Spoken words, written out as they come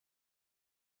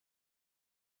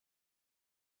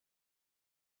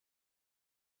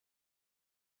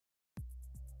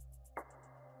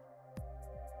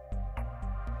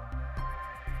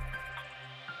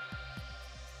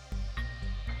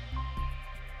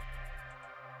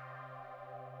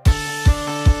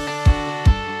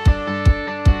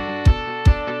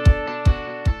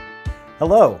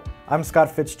Hello, I'm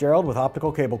Scott Fitzgerald with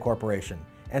Optical Cable Corporation,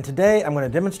 and today I'm going to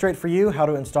demonstrate for you how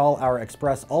to install our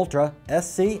Xpress Ultra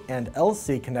SC and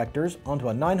LC connectors onto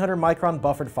a 900 micron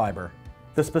buffered fiber.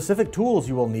 The specific tools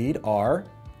you will need are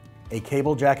a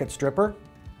cable jacket stripper,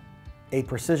 a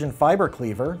precision fiber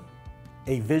cleaver,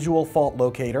 a visual fault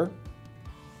locator,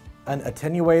 an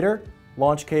attenuator,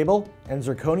 launch cable, and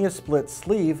zirconia split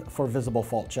sleeve for visible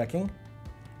fault checking,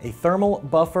 a thermal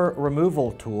buffer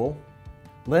removal tool,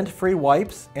 lint-free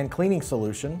wipes and cleaning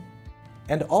solution,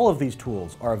 and all of these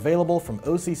tools are available from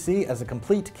OCC as a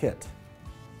complete kit.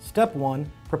 Step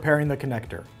 1. Preparing the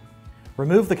connector.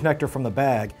 Remove the connector from the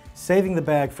bag, saving the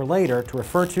bag for later to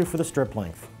refer to for the strip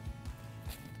length.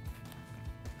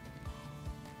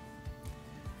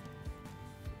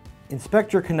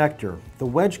 Inspect your connector. The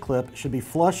wedge clip should be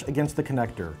flush against the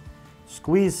connector.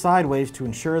 Squeeze sideways to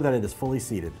ensure that it is fully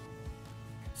seated.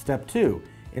 Step 2.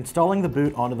 Installing the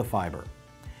boot onto the fiber.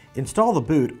 Install the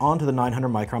boot onto the 900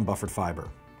 micron buffered fiber.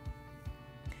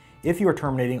 If you are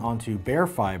terminating onto bare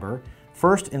fiber,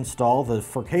 first install the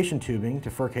furcation tubing to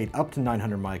furcate up to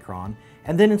 900 micron,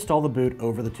 and then install the boot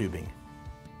over the tubing.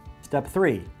 Step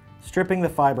 3. Stripping the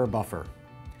fiber buffer.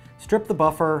 Strip the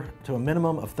buffer to a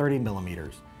minimum of 30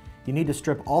 millimeters. You need to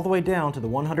strip all the way down to the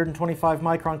 125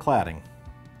 micron cladding.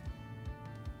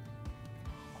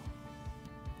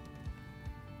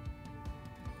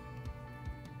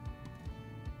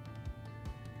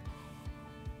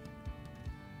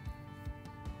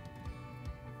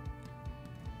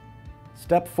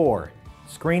 Step 4.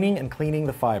 Screening and cleaning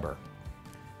the fiber.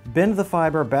 Bend the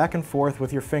fiber back and forth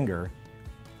with your finger.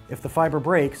 If the fiber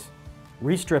breaks,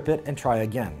 restrip it and try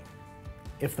again.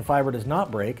 If the fiber does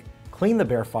not break, clean the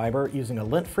bare fiber using a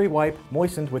lint-free wipe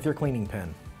moistened with your cleaning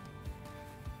pen.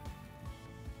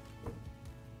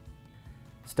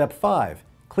 Step 5.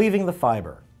 Cleaving the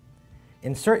fiber.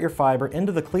 Insert your fiber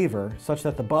into the cleaver such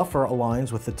that the buffer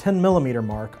aligns with the 10 millimeter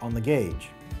mark on the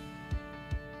gauge.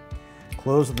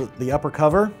 Close the upper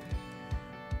cover,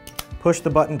 push the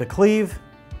button to cleave,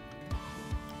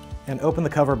 and open the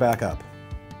cover back up.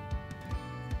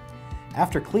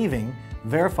 After cleaving,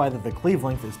 verify that the cleave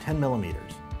length is 10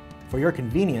 millimeters. For your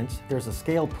convenience, there's a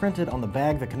scale printed on the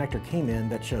bag the connector came in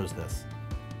that shows this.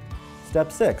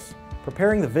 Step 6.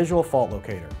 Preparing the visual fault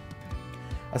locator.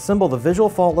 Assemble the visual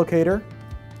fault locator,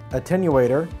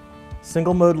 attenuator,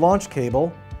 single mode launch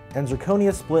cable, and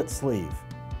zirconia split sleeve.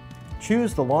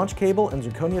 Choose the launch cable and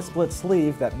zirconia split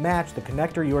sleeve that match the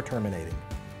connector you are terminating.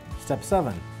 Step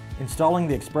 7. Installing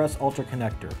the Xpress Ultra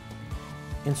connector.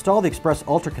 Install the Xpress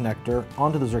Ultra connector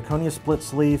onto the zirconia split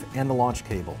sleeve and the launch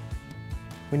cable.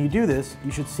 When you do this,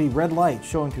 you should see red light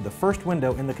showing through the first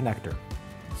window in the connector.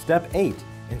 Step 8.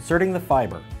 Inserting the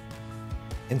fiber.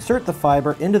 Insert the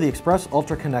fiber into the Xpress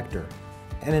Ultra connector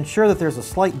and ensure that there's a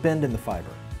slight bend in the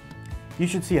fiber. You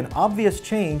should see an obvious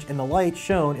change in the light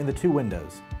shown in the two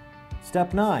windows.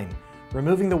 Step 9.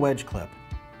 Removing the wedge clip.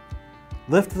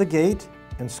 Lift the gate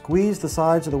and squeeze the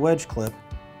sides of the wedge clip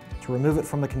to remove it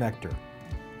from the connector.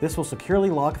 This will securely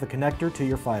lock the connector to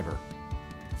your fiber.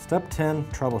 Step 10.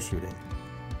 Troubleshooting.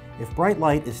 If bright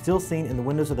light is still seen in the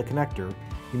windows of the connector,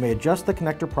 you may adjust the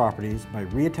connector properties by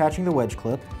reattaching the wedge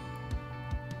clip,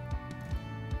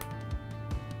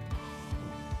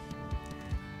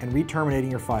 and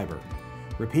re-terminating your fiber.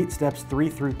 Repeat steps 3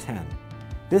 through 10.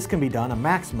 This can be done a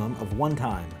maximum of 1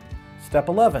 time. Step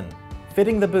 11.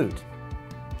 Fitting the boot.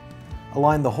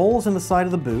 Align the holes in the side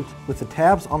of the boot with the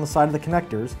tabs on the side of the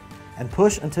connectors and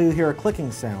push until you hear a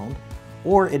clicking sound,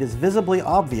 or it is visibly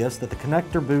obvious that the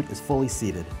connector boot is fully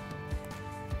seated.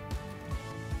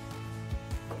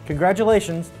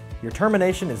 Congratulations! Your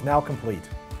termination is now complete.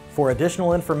 For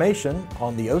additional information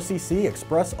on the OCC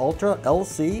Xpress Ultra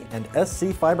LC and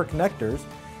SC fiber connectors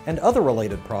and other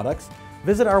related products,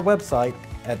 visit our website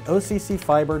at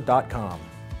occfiber.com.